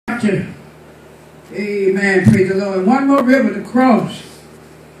to, amen, praise the Lord, one more river to cross.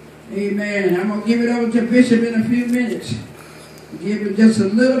 Amen. I'm going to give it over to Bishop in a few minutes. Give it just a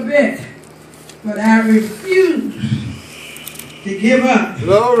little bit. But I refuse to give up.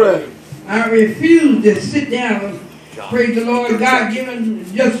 Glory. I refuse to sit down. Praise the Lord. God given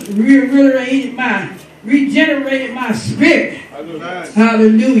just regenerated my spirit.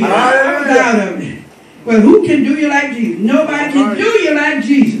 Hallelujah. I'm out of it. But who can do you like Jesus? Nobody can do you like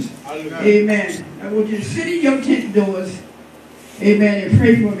Jesus. Amen. I want you to sit in your tent doors. Amen. And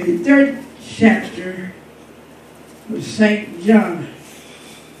pray for me. Third chapter of St. John.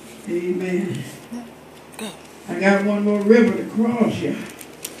 Amen. I got one more river to cross here.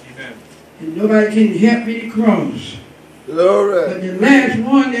 Amen. And nobody can help me to cross. Glory. But the last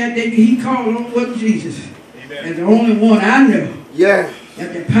one that he called on was Jesus. Amen. And the only one I know. Yeah.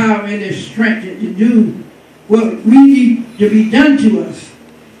 That the power and the strength to do what we need to be done to us.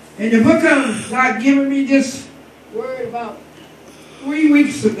 And the book of God giving me this word about 3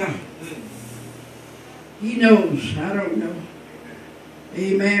 weeks ago. He knows. I don't know.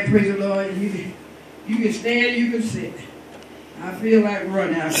 Amen. Praise the Lord. You can stand, you can sit. I feel like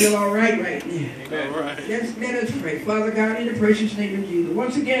running. I feel all right now. Amen. Right. Just let us pray. Father God, in the precious name of Jesus.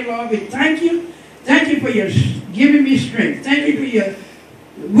 Once again, Lord, we thank you. Thank you for your giving me strength. Thank you for your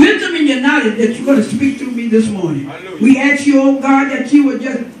wisdom and your knowledge that you're going to speak through me this morning. Hallelujah. We ask you, oh God, that you would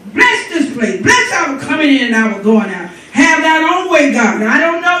just bless this place. Bless our coming in and our going out. Have that own way, God. I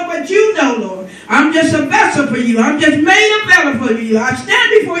don't know, but you know, Lord. I'm just a vessel for you. I'm just made a vessel for you. I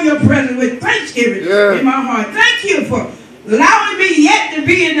stand before your presence with thanksgiving in my heart. Thank you for allowing me yet to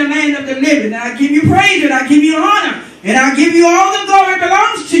be in the land of the living. And I give you praise and I give you honor. And I give you all the glory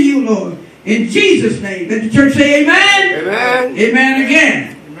belongs to you, Lord. In Jesus' name. Let the church say amen. Amen. Amen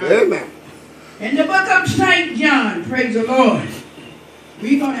again. Amen. In the book of St. John, praise the Lord.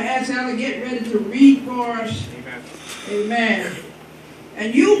 We're going to ask Ella to get ready to read for us. Amen. Amen.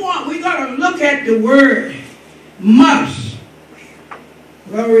 And we're going to look at the word must.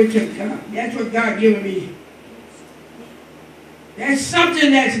 Glory to God. That's what God given me. That's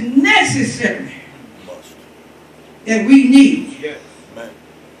something that's necessary. That we need. Yes.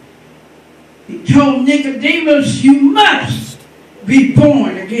 He told Nicodemus, you must be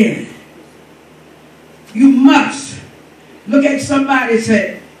born again. You must. Look at somebody and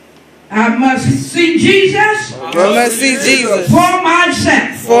say, I must see Jesus. I must see Jesus. For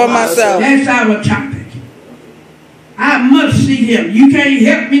myself. For myself. That's our topic. I must see him. You can't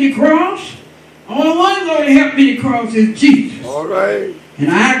help me to cross. Only one going to help me to cross is Jesus. All right. And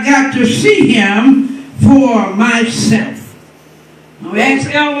I got to see him for myself. I'll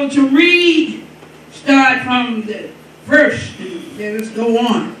ask Ella to read. Start from the first. And let's go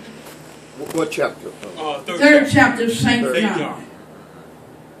on. What chapter? Third chapter of St. John.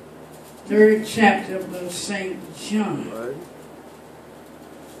 Third chapter of St. John. Right.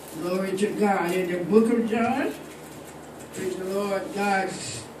 Glory to God. In the book of John, praise the Lord, God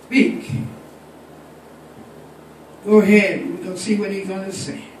speak. Go ahead. We're going to see what he's going to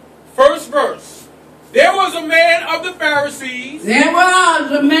say. First verse. There was a man of the Pharisees. There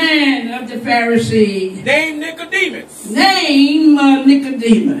was a man of the Pharisees. Named Nicodemus. Named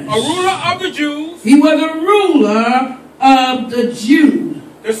Nicodemus. A ruler of the Jews. He was a ruler of the Jews.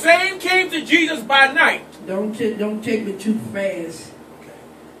 The same came to Jesus by night. Don't take me too fast.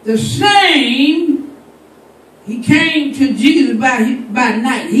 The same, he came to Jesus by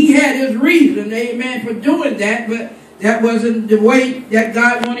night. He had his reason, amen, for doing that, but that wasn't the way that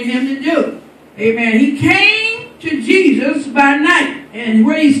God wanted him to do. Amen. He came to Jesus by night. And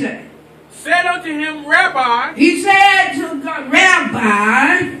what did he say? Said unto him, Rabbi. He said to God,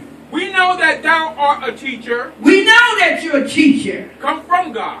 Rabbi. We know that thou art a teacher. We know that you're a teacher. Come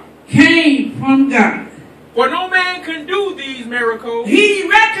from God. Came from God. For no man can do these miracles. He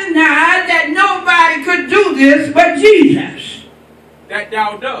recognized that nobody could do this but Jesus. That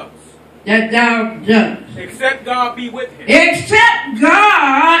thou dost. That thou dost. Except God be with him. Except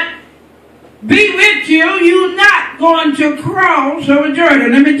God be with you, you're not going to cross over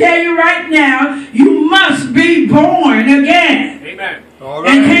Jordan. Let me tell you right now, you must be born again. Amen. All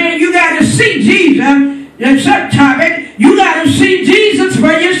right. And you got to see Jesus. That's a topic. You got to see Jesus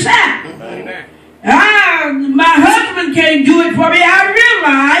for yourself. Amen. My husband can't do it for me. I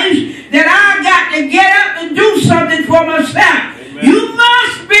realize that I got to get up and do something for myself. Amen. You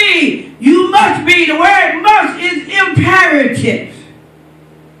must be, the word must is imperative.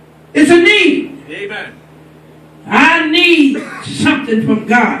 It's a need. Amen. I need something from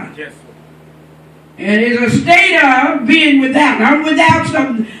God. Yes. And it's a state of being without. I'm without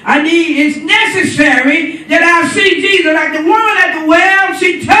something. It's necessary that I see Jesus. Like the woman at the well,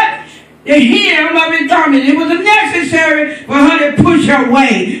 she touched the hem of his garment. It was necessary for her to push her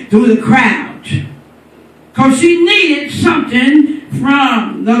way through the crowd, because she needed something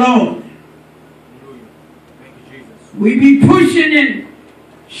from the Lord. Thank you, Jesus. We be pushing and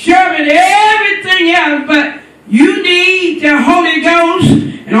shoving everything else, but you need the Holy Ghost,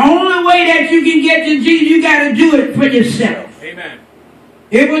 and the only way that you can get to Jesus, you got to do it for yourself. Amen.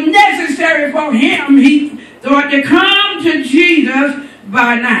 It was necessary for him, he thought, to come to Jesus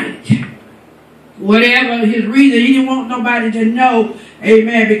by night. Whatever his reason, he didn't want nobody to know,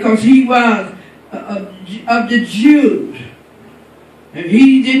 amen, because he was of the Jews. And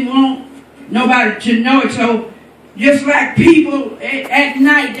he didn't want nobody to know it. So just like people at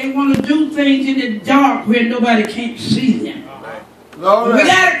night, they want to do things in the dark where nobody can't see them. Glory. We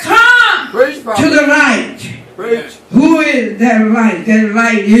got to come Preach, to Prophet. the light. Preach. Who is that light? That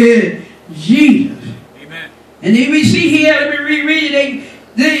light is Jesus. Amen. And then we see here, let me reread it.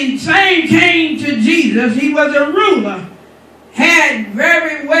 The same came to Jesus. He was a ruler, had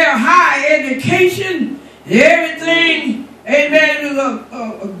very well high education, everything, amen, was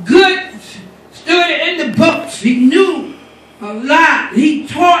a good, stood in the books. He knew a lot. He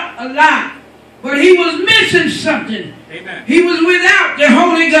taught a lot. But he was missing something. Amen. He was without the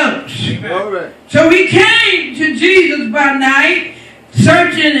Holy Ghost. Glory. So he came to Jesus by night,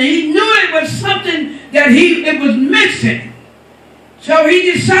 searching, and he knew it was something that it was missing. So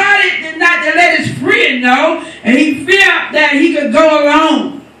he decided not to let his friend know, and he felt that he could go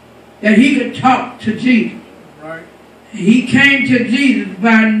alone, that he could talk to Jesus. Right. He came to Jesus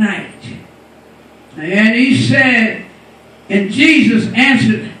by night. And he said, and Jesus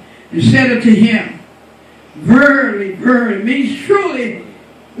answered and said unto him, verily, verily, means truly,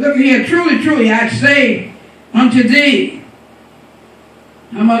 look here, truly, truly, I say unto thee,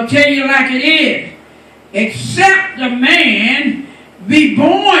 I'm going to tell you like it is, except a man be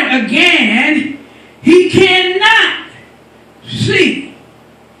born again, he cannot see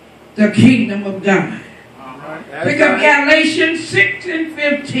the kingdom of God. Pick up Galatians 6 and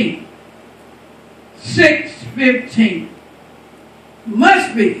 15. 6:15.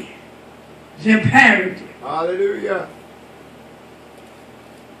 Must be. It's imperative. Hallelujah.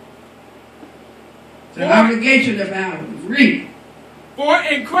 It's an obligation of ours. Read. For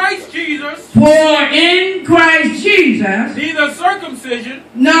in Christ Jesus, For in Christ Jesus, neither circumcision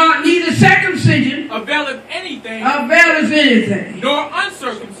neither circumcision availeth anything, availeth anything, nor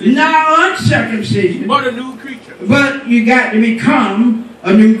uncircumcision, nor uncircumcision, but a new creature. but you got to become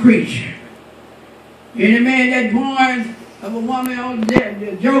a new creature. Any man that born of a woman on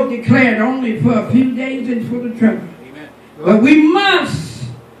the Job declared only for a few days and full of trouble. Amen. But we must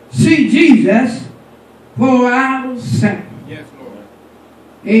see Jesus for ourselves. Yes, Lord.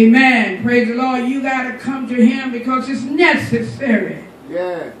 Amen. Praise the Lord. You got to come to him because it's necessary.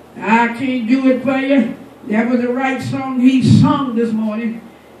 Yeah. I can't do it for you. That was the right song he sung this morning.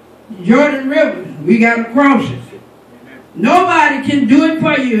 Jordan River. We got to cross it. Nobody can do it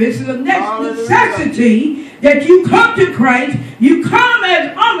for you. It's a necessity that you come to Christ. You come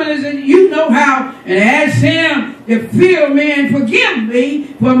as humble as you know how, and ask him to fill me and forgive me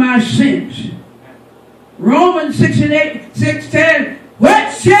for my sins. Romans 6:10.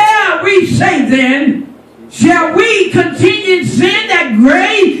 What shall we say then? Shall we continue in sin that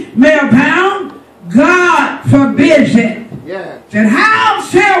grace may abound? God forbids it. Yeah. Then how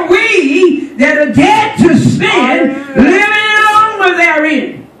shall we that are dead to sin live any longer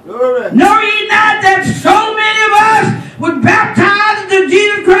therein? Glory. Know ye not that so many of us were baptized into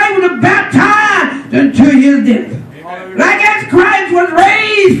Jesus Christ, were baptized unto his death? Like as Christ was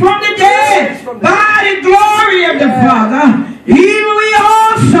raised from the dead by the glory of the Father, even we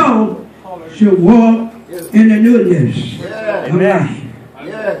also should walk in the newness of life.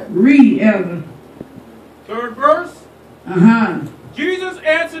 Yeah. Read, Elder. Third verse. Jesus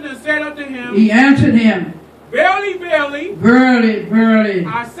answered and said unto him, He answered him, Verily, verily, verily, verily,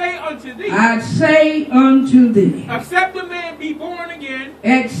 I say unto thee, I say unto thee, except a man be born again,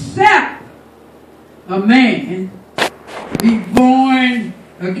 except a man be born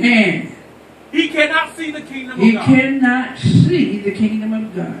again, he cannot see the kingdom he of God. cannot see the kingdom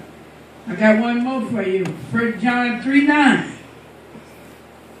of God. I got one more for you. 1 John 3:9.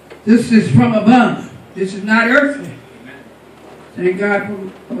 This is from above. This is not earthly. Thank God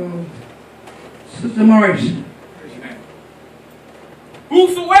for Sister Morrison.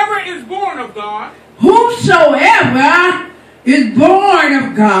 Whosoever is born of God Whosoever is born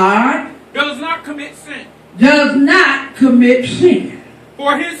of God does not commit sin. does not commit sin.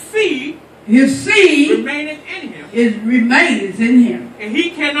 For his seed Remaineth in him. and he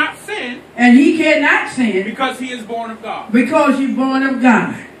cannot sin And he cannot sin because he is born of God. because you're born of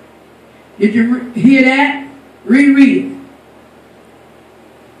God. Did you hear that? Reread it.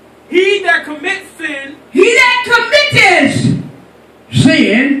 He that commits sin. He that committeth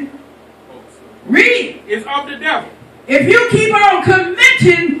sin. Read. Is of the devil. If you keep on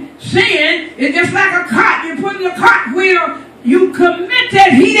committing sin, it's just like a cart. You put in a cartwheel, you commit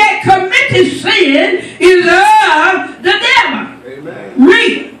that. He that committeth sin is of the devil. Amen.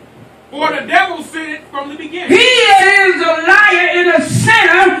 Read. For the devil sinned from the beginning. He is a liar and a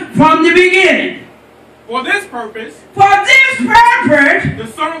sinner from the beginning. For this purpose. For this purpose. The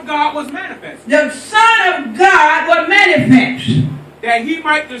Son of God was manifest. The Son of God was manifest. That he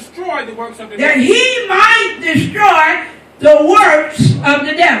might destroy the works of the That devil. he might destroy the works of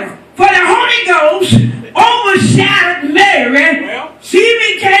the devil. For the Holy Ghost overshadowed Mary. Well,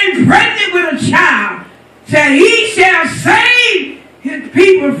 She became pregnant with a child. Said he shall save his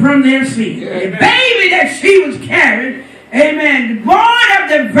people from their sin. Yeah, the amen. baby that she was carrying, amen, born of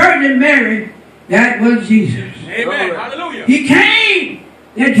the Virgin Mary, that was Jesus. amen. Glory. Hallelujah. He came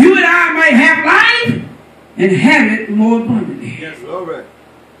that you and I might have life and have it more abundantly. Yes, Glory.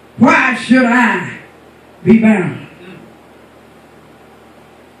 Why should I be bound?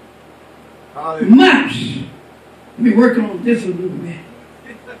 Hallelujah. Must. Let me work on this a little bit.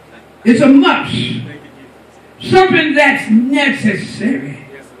 It's a must. Thank you, Jesus. Something that's necessary.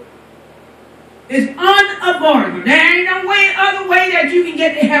 Yes, Lord. It's unavoidable. There ain't no other way that you can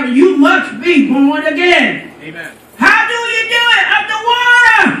get to heaven. You must be born again. Amen. How do you do it? Of the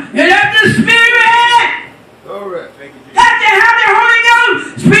water and of the Spirit. Glory. Thank you, Jesus. Got to have the Holy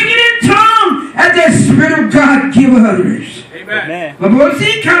Ghost speaking in tongues as the Spirit of God give utterance. Amen.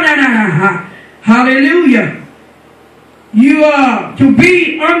 Hallelujah. You are to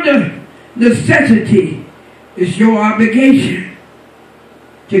be under necessity. It's your obligation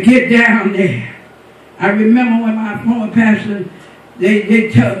to get down there. I remember when my former pastor, they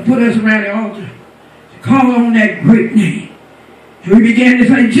put us around the altar to call on that great name. And we began to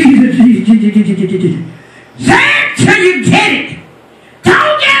say, Jesus, Jesus, Jesus, Jesus, Jesus. Say it till you get it.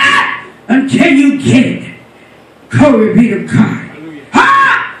 Don't get up until you get it. Glory be to God.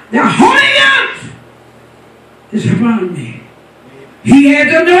 Ah, the Holy Ghost is upon me. He has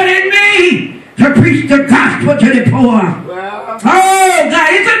anointed me to preach the gospel to the poor. Well, Oh, God,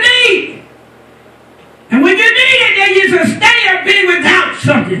 it's a need. And when you need it, then you sustain or be without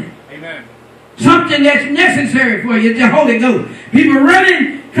something. Amen. Something that's necessary for you, the Holy Ghost. People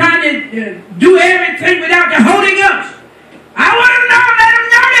running, trying to do everything without the Holy Ghost. I want to know, let them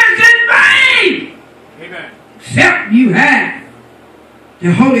know that's in vain. Amen. Except you have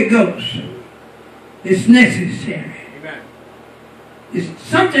the Holy Ghost. It's necessary. Amen. It's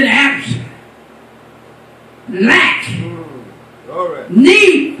something absent. Lack. glory.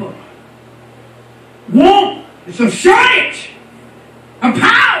 Needful. Want. It's a shortage of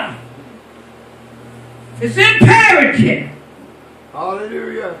power. It's imperative.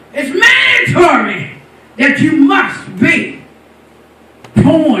 Hallelujah. It's mandatory that you must be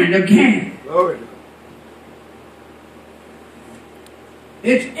born again. Glory.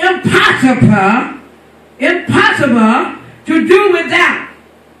 It's impossible to do without.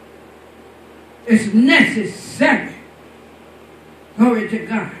 It's necessary. Glory to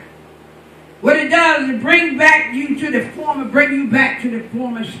God. What it does is bring back you to the bring you back to the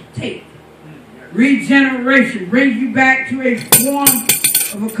former state. Regeneration brings you back to a form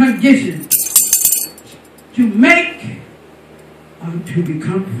of a condition to make or to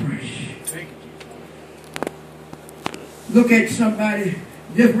become fresh. Thank you. Look at somebody.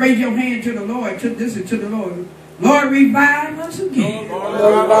 Just raise your hand to the Lord. Listen to the Lord. Lord, revive us again. Lord,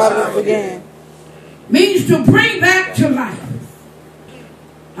 Lord, us again. Means to bring back to life.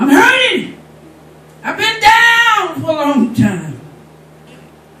 I'm hurting. I've been down for a long time.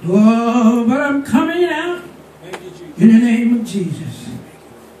 Oh, but I'm coming out Thank you, Jesus. in the name of Jesus.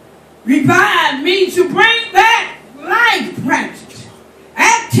 Revive means to bring back life practice,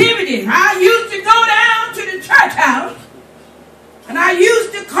 activities. I used to go down to the church house and I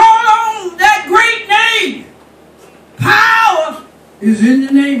used to call on that great name. Power is in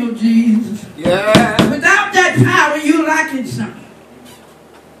the name of Jesus. Yeah. Without that power, you're lacking something.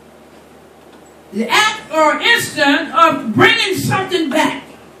 The act or instant of bringing something back.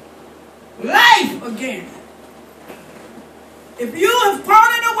 Life again. If you have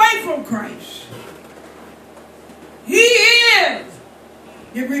fallen away from Christ, He is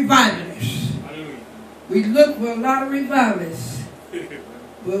the revivalist. Hallelujah. We look for a lot of revivalists.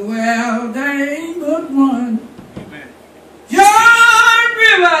 But well, there ain't but one. Amen. John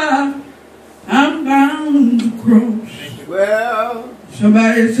River, I'm bound to cross. Well,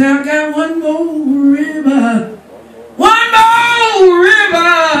 Somebody say, I got one more river. One more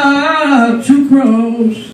river cross.